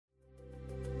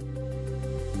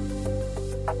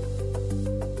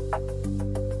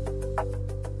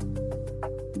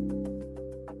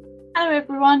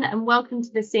everyone, and welcome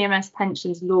to the CMS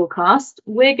Pensions Lawcast.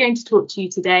 We're going to talk to you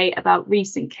today about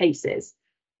recent cases.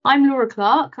 I'm Laura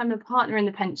Clark, I'm a partner in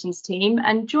the pensions team,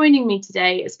 and joining me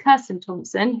today is Kirsten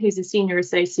Thompson, who's a senior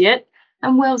associate,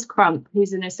 and Wills Crump,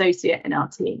 who's an associate in our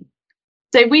team.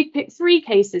 So we've picked 3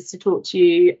 cases to talk to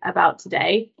you about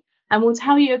today, and we'll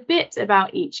tell you a bit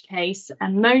about each case,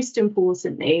 and most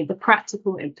importantly, the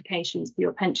practical implications for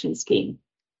your pension scheme.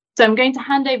 So I'm going to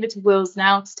hand over to Wills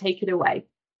now to take it away.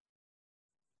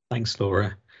 Thanks,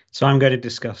 Laura. So I'm going to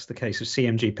discuss the case of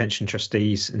CMG Pension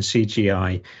Trustees and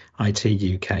CGI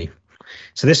IT UK.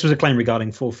 So this was a claim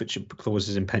regarding forfeiture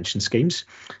clauses in pension schemes.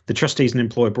 The trustees and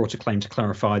employer brought a claim to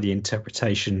clarify the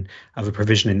interpretation of a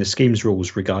provision in the scheme's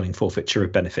rules regarding forfeiture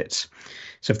of benefits.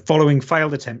 So following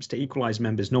failed attempts to equalise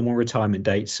members' normal retirement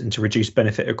dates and to reduce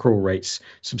benefit accrual rates,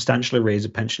 substantial arrears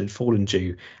of pension had fallen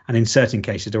due and in certain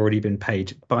cases had already been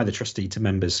paid by the trustee to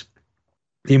members.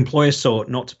 The employer sought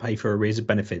not to pay for arrears of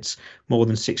benefits more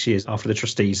than 6 years after the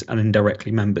trustees and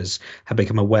indirectly members had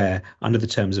become aware under the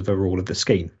terms of a rule of the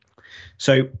scheme.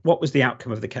 So what was the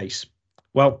outcome of the case?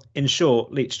 Well, in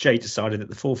short, Leach J decided that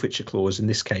the forfeiture clause in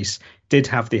this case did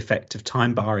have the effect of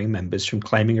time barring members from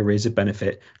claiming arrears of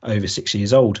benefit over 6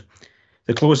 years old.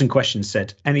 The clause in question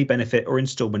said any benefit or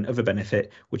instalment of a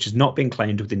benefit which has not been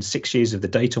claimed within 6 years of the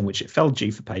date on which it fell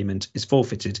due for payment is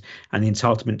forfeited and the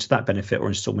entitlement to that benefit or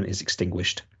instalment is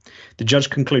extinguished. The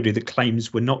judge concluded that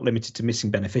claims were not limited to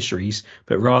missing beneficiaries,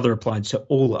 but rather applied to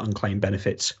all unclaimed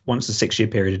benefits once the 6-year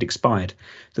period had expired.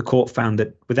 The court found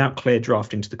that without clear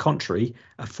drafting to the contrary,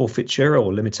 a forfeiture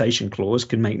or limitation clause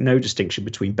can make no distinction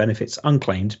between benefits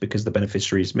unclaimed because the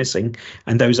beneficiary is missing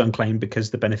and those unclaimed because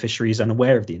the beneficiary is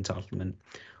unaware of the entitlement.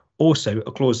 Also,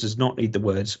 a clause does not need the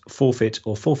words forfeit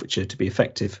or forfeiture to be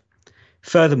effective.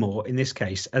 Furthermore, in this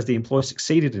case, as the employer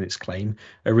succeeded in its claim,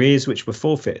 arrears which were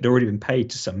forfeit had already been paid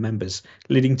to some members,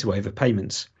 leading to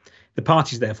overpayments. The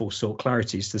parties therefore sought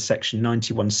clarities to section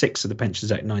 91(6) of the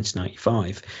Pensions Act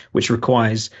 1995, which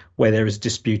requires where there is a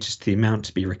dispute as to the amount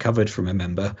to be recovered from a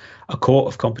member, a court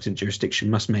of competent jurisdiction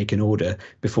must make an order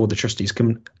before the trustees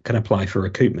can apply for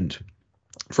recoupment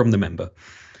from the member.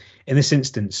 In this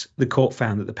instance, the court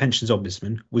found that the Pensions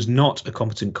Ombudsman was not a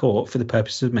competent court for the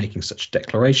purpose of making such a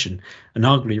declaration and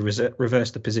arguably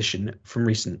reversed the position from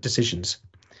recent decisions.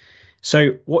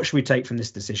 So what should we take from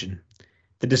this decision?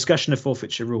 The discussion of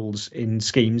forfeiture rules in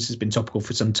schemes has been topical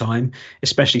for some time,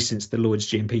 especially since the Lloyds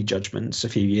GMP judgments a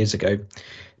few years ago.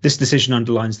 This decision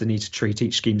underlines the need to treat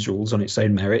each scheme's rules on its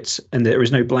own merits and there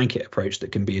is no blanket approach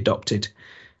that can be adopted.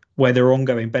 Where there are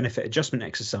ongoing benefit adjustment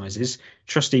exercises,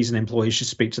 trustees and employees should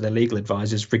speak to their legal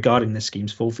advisors regarding the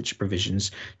scheme's forfeiture provisions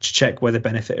to check whether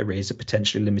benefit arrears are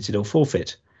potentially limited or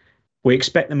forfeit. We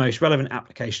expect the most relevant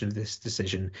application of this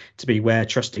decision to be where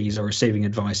trustees are receiving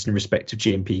advice in respect of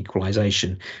GMP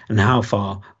equalisation and how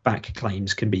far back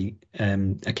claims can be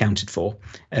accounted for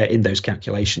in those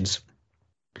calculations.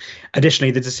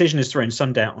 Additionally, the decision has thrown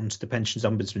some doubt onto the Pensions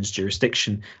Ombudsman's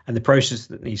jurisdiction and the process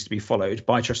that needs to be followed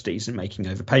by trustees in making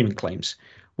overpayment claims.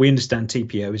 We understand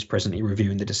TPO is presently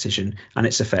reviewing the decision and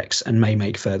its effects and may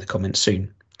make further comments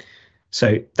soon.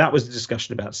 So that was the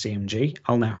discussion about CMG.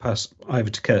 I'll now pass over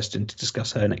to Kirsten to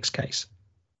discuss her next case.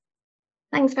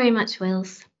 Thanks very much,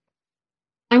 Wills.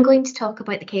 I'm going to talk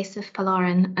about the case of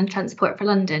Folarin and Transport for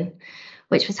London,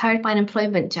 which was heard by an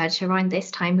employment judge around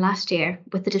this time last year,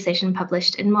 with the decision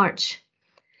published in March.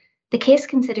 The case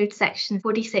considered Section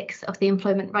 46 of the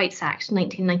Employment Rights Act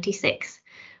 1996,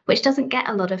 which doesn't get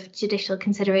a lot of judicial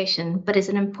consideration, but is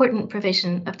an important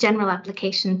provision of general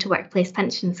application to workplace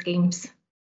pension schemes.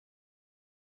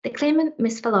 The claimant,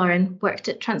 Ms Folarin, worked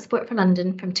at Transport for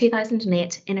London from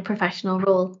 2008 in a professional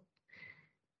role.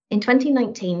 In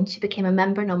 2019, she became a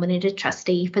member-nominated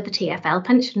trustee for the TfL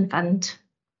Pension Fund.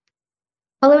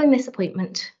 Following this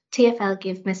appointment, TfL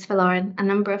gave Ms Folarin a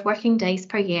number of working days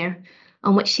per year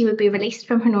on which she would be released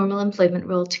from her normal employment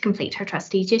role to complete her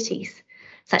trustee duties,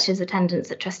 such as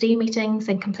attendance at trustee meetings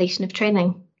and completion of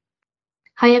training.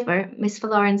 However, Ms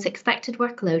Folarin's expected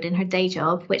workload in her day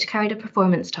job, which carried a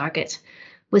performance target,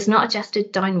 was not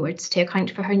adjusted downwards to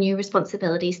account for her new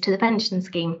responsibilities to the pension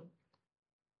scheme.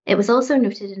 It was also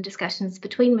noted in discussions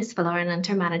between Ms Folarin and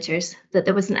her managers that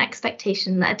there was an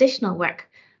expectation that additional work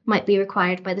might be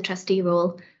required by the trustee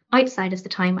role outside of the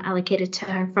time allocated to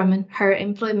her from her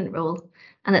employment role,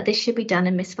 and that this should be done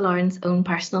in Ms Folarin's own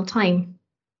personal time.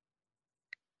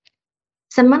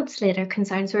 Some months later,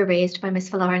 concerns were raised by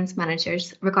Ms Folarin's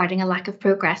managers regarding a lack of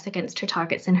progress against her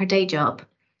targets in her day job.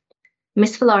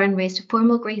 Ms Folarin raised a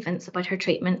formal grievance about her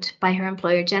treatment by her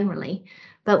employer generally,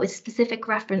 but with specific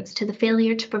reference to the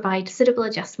failure to provide suitable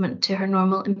adjustment to her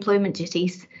normal employment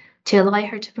duties to allow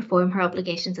her to perform her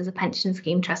obligations as a pension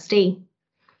scheme trustee.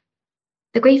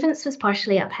 The grievance was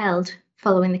partially upheld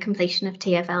following the completion of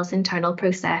TfL's internal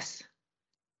process.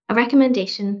 A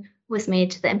recommendation was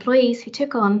made that employees who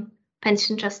took on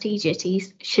pension trustee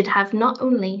duties should have not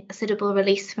only a suitable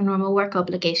release from normal work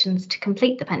obligations to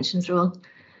complete the pensions role,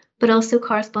 but also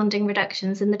corresponding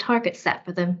reductions in the targets set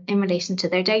for them in relation to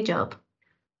their day job.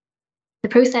 The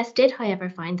process did, however,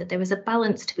 find that there was a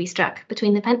balance to be struck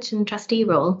between the pension trustee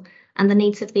role and the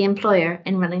needs of the employer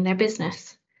in running their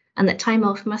business, and that time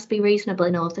off must be reasonable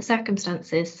in all of the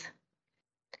circumstances.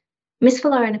 Ms.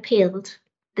 Folarin appealed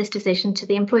this decision to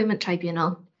the Employment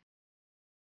Tribunal.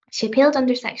 She appealed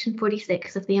under Section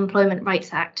 46 of the Employment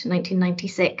Rights Act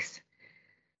 1996.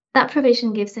 That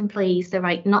provision gives employees the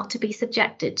right not to be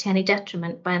subjected to any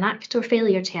detriment by an act or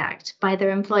failure to act by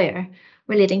their employer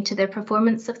relating to their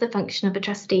performance of the function of a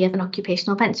trustee of an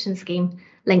occupational pension scheme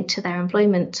linked to their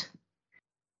employment.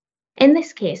 In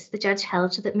this case, the judge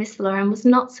held that Ms. Folarin was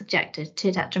not subjected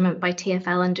to detriment by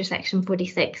TfL under Section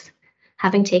 46,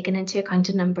 having taken into account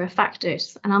a number of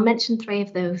factors, and I'll mention 3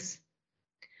 of those.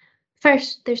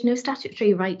 First, there's no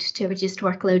statutory right to a reduced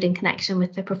workload in connection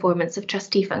with the performance of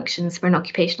trustee functions for an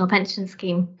occupational pension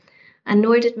scheme, and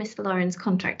nor did Ms. Folarin's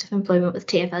contract of employment with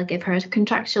TfL give her a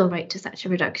contractual right to such a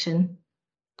reduction.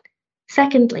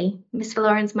 Secondly, Ms.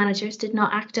 Folarin's managers did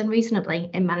not act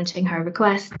unreasonably in managing her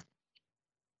request.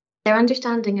 Their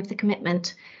understanding of the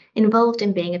commitment involved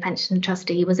in being a pension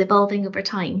trustee was evolving over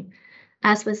time,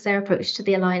 as was their approach to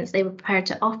the allowance they were prepared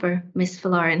to offer Ms.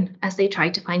 Folarin as they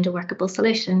tried to find a workable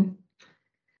solution.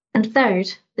 And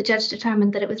third, the judge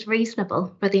determined that it was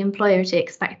reasonable for the employer to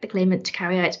expect the claimant to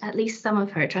carry out at least some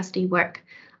of her trustee work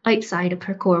outside of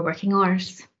her core working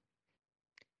hours.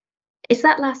 It's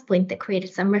that last point that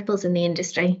created some ripples in the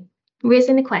industry,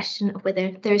 raising the question of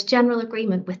whether there is general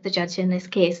agreement with the judge in this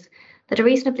case that a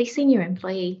reasonably senior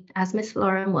employee, as Ms.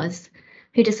 Folarin was,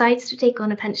 who decides to take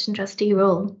on a pension trustee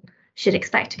role, should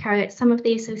expect to carry out some of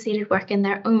the associated work in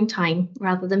their own time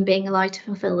rather than being allowed to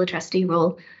fulfil the trustee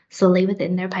role solely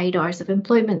within their paid hours of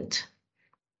employment.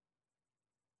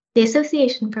 The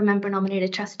Association for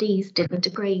Member-Nominated Trustees didn't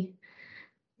agree.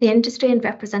 The industry and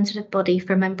representative body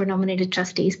for member-nominated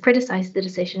trustees criticised the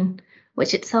decision,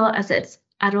 which it saw as it's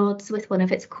at odds with one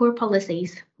of its core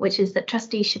policies, which is that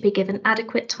trustees should be given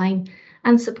adequate time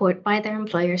and support by their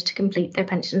employers to complete their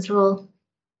pensions role.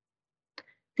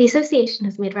 The association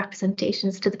has made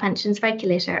representations to the pensions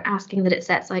regulator asking that it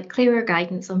sets out clearer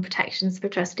guidance on protections for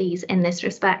trustees in this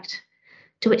respect,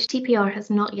 to which TPR has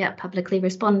not yet publicly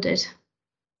responded.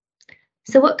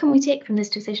 So what can we take from this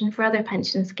decision for other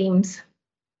pension schemes?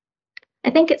 I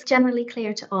think it's generally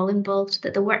clear to all involved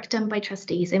that the work done by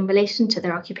trustees in relation to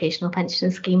their occupational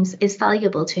pension schemes is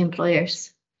valuable to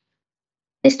employers.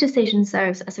 This decision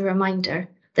serves as a reminder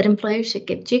that employers should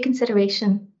give due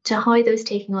consideration to how those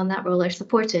taking on that role are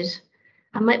supported,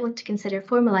 and might want to consider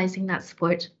formalising that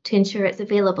support to ensure it's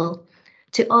available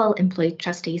to all employed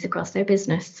trustees across their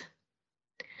business.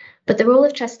 But the role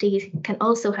of trustees can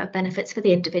also have benefits for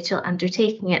the individual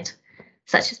undertaking it,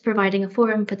 such as providing a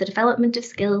forum for the development of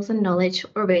skills and knowledge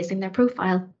or raising their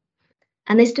profile.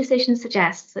 And this decision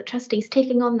suggests that trustees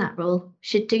taking on that role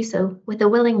should do so with a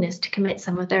willingness to commit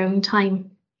some of their own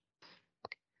time.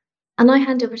 I'll now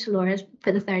hand over to Laura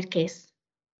for the third case.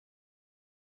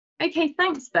 Okay,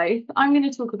 thanks both. I'm going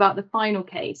to talk about the final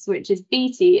case, which is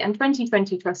BT and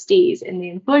 2020 trustees in the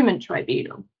Employment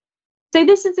Tribunal. So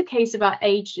this is a case about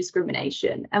age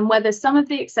discrimination and whether some of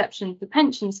the exceptions for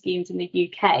pension schemes in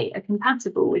the UK are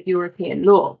compatible with European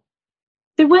law.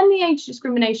 So when the age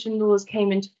discrimination laws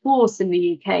came into force in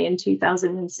the UK in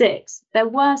 2006, there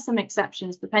were some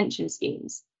exceptions for pension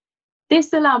schemes.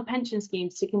 This allowed pension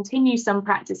schemes to continue some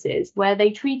practices where they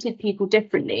treated people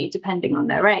differently depending on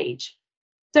their age.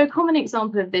 So a common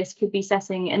example of this could be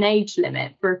setting an age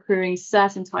limit for accruing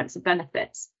certain types of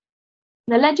benefits.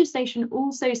 The legislation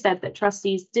also said that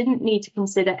trustees didn't need to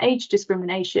consider age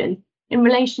discrimination in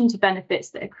relation to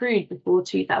benefits that accrued before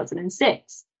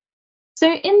 2006.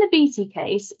 So in the BT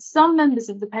case, some members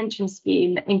of the pension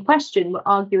scheme in question were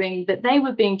arguing that they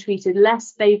were being treated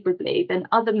less favourably than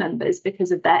other members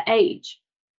because of their age.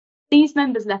 These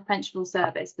members left pensionable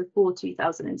service before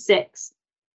 2006.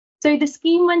 So the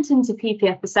scheme went into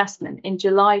PPF assessment in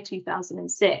July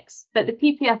 2006, but the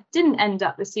PPF didn't end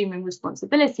up assuming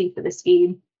responsibility for the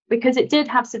scheme because it did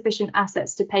have sufficient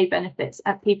assets to pay benefits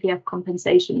at PPF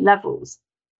compensation levels.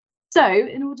 So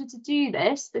in order to do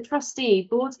this, the trustee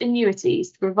bought annuities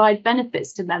to provide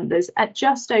benefits to members at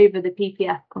just over the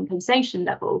PPF compensation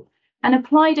level and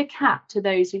applied a cap to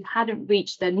those who hadn't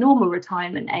reached their normal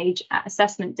retirement age at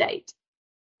assessment date.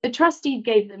 The trustee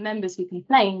gave the members who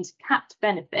complained capped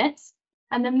benefits,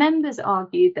 and the members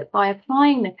argued that by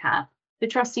applying the cap, the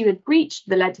trustee had breached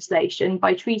the legislation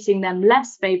by treating them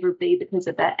less favourably because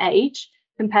of their age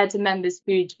compared to members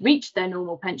who'd reached their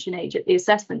normal pension age at the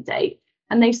assessment date,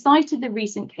 and they cited the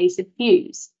recent case of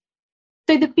Hughes.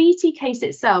 So the BT case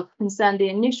itself concerned the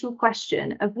initial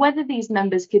question of whether these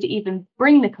members could even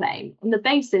bring the claim on the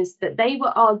basis that they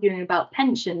were arguing about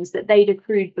pensions that they'd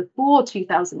accrued before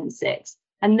 2006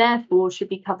 and therefore should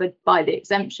be covered by the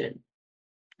exemption.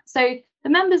 So the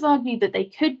members argued that they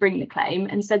could bring the claim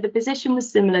and said the position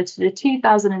was similar to the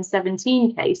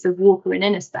 2017 case of Walker and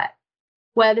Innispec,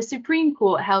 where the Supreme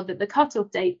Court held that the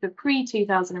cut-off date for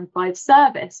pre-2005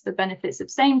 service for benefits of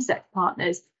same-sex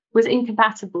partners was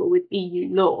incompatible with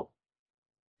EU law.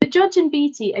 The judge in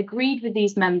BT agreed with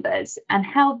these members and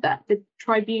held that the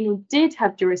tribunal did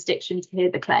have jurisdiction to hear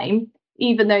the claim,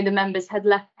 even though the members had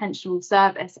left pensionable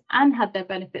service and had their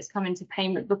benefits come into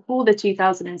payment before the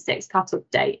 2006 cut-off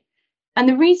date. And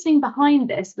the reasoning behind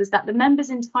this was that the members'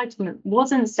 entitlement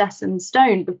wasn't set in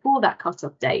stone before that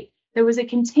cut-off date. There was a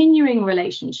continuing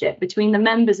relationship between the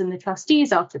members and the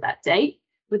trustees after that date,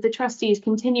 with the trustees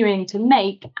continuing to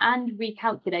make and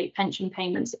recalculate pension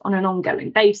payments on an ongoing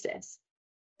basis.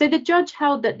 So the judge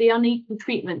held that the unequal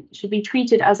treatment should be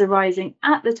treated as arising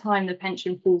at the time the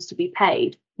pension falls to be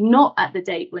paid, not at the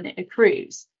date when it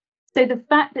accrues. So the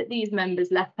fact that these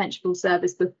members left pensionable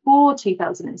service before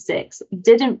 2006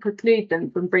 didn't preclude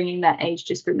them from bringing their age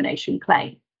discrimination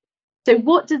claim. So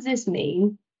what does this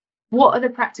mean? What are the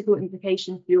practical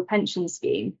implications for your pension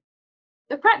scheme?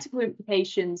 The practical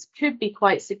implications could be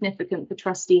quite significant for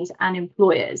trustees and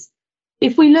employers.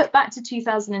 If we look back to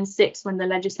 2006 when the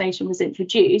legislation was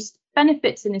introduced,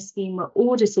 benefits in a scheme were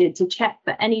audited to check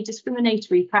for any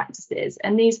discriminatory practices,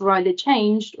 and these were either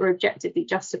changed or objectively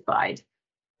justified.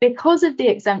 Because of the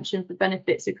exemption for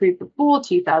benefits accrued before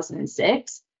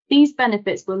 2006, these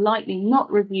benefits were likely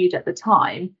not reviewed at the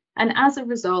time, and as a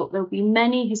result, there will be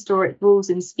many historic rules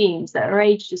and schemes that are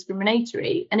age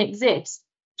discriminatory and exist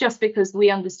just because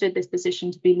we understood this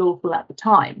position to be lawful at the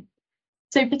time.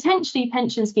 So potentially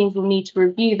pension schemes will need to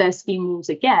review their scheme rules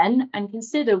again and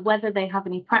consider whether they have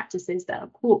any practices that are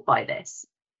caught by this.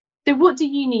 So what do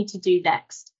you need to do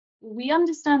next? We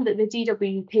understand that the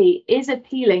DWP is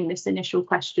appealing this initial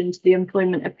question to the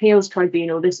Employment Appeals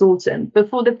Tribunal this autumn,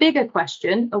 before the bigger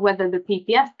question of whether the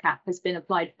PPF cap has been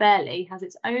applied fairly has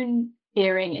its own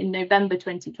hearing in November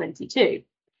 2022.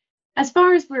 As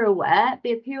far as we're aware,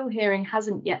 the appeal hearing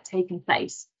hasn't yet taken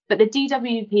place, but the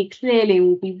DWP clearly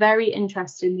will be very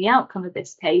interested in the outcome of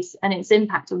this case and its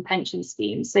impact on pension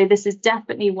schemes. So this is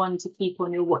definitely one to keep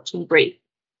on your watching brief.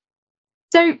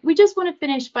 So we just want to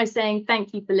finish by saying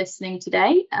thank you for listening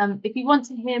today. If you want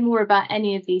to hear more about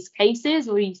any of these cases,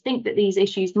 or you think that these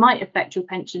issues might affect your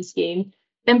pension scheme,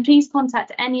 then please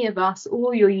contact any of us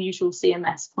or your usual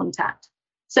CMS contact.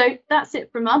 So that's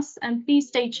it from us, and please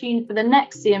stay tuned for the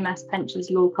next CMS Pensions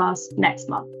Lawcast next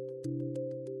month.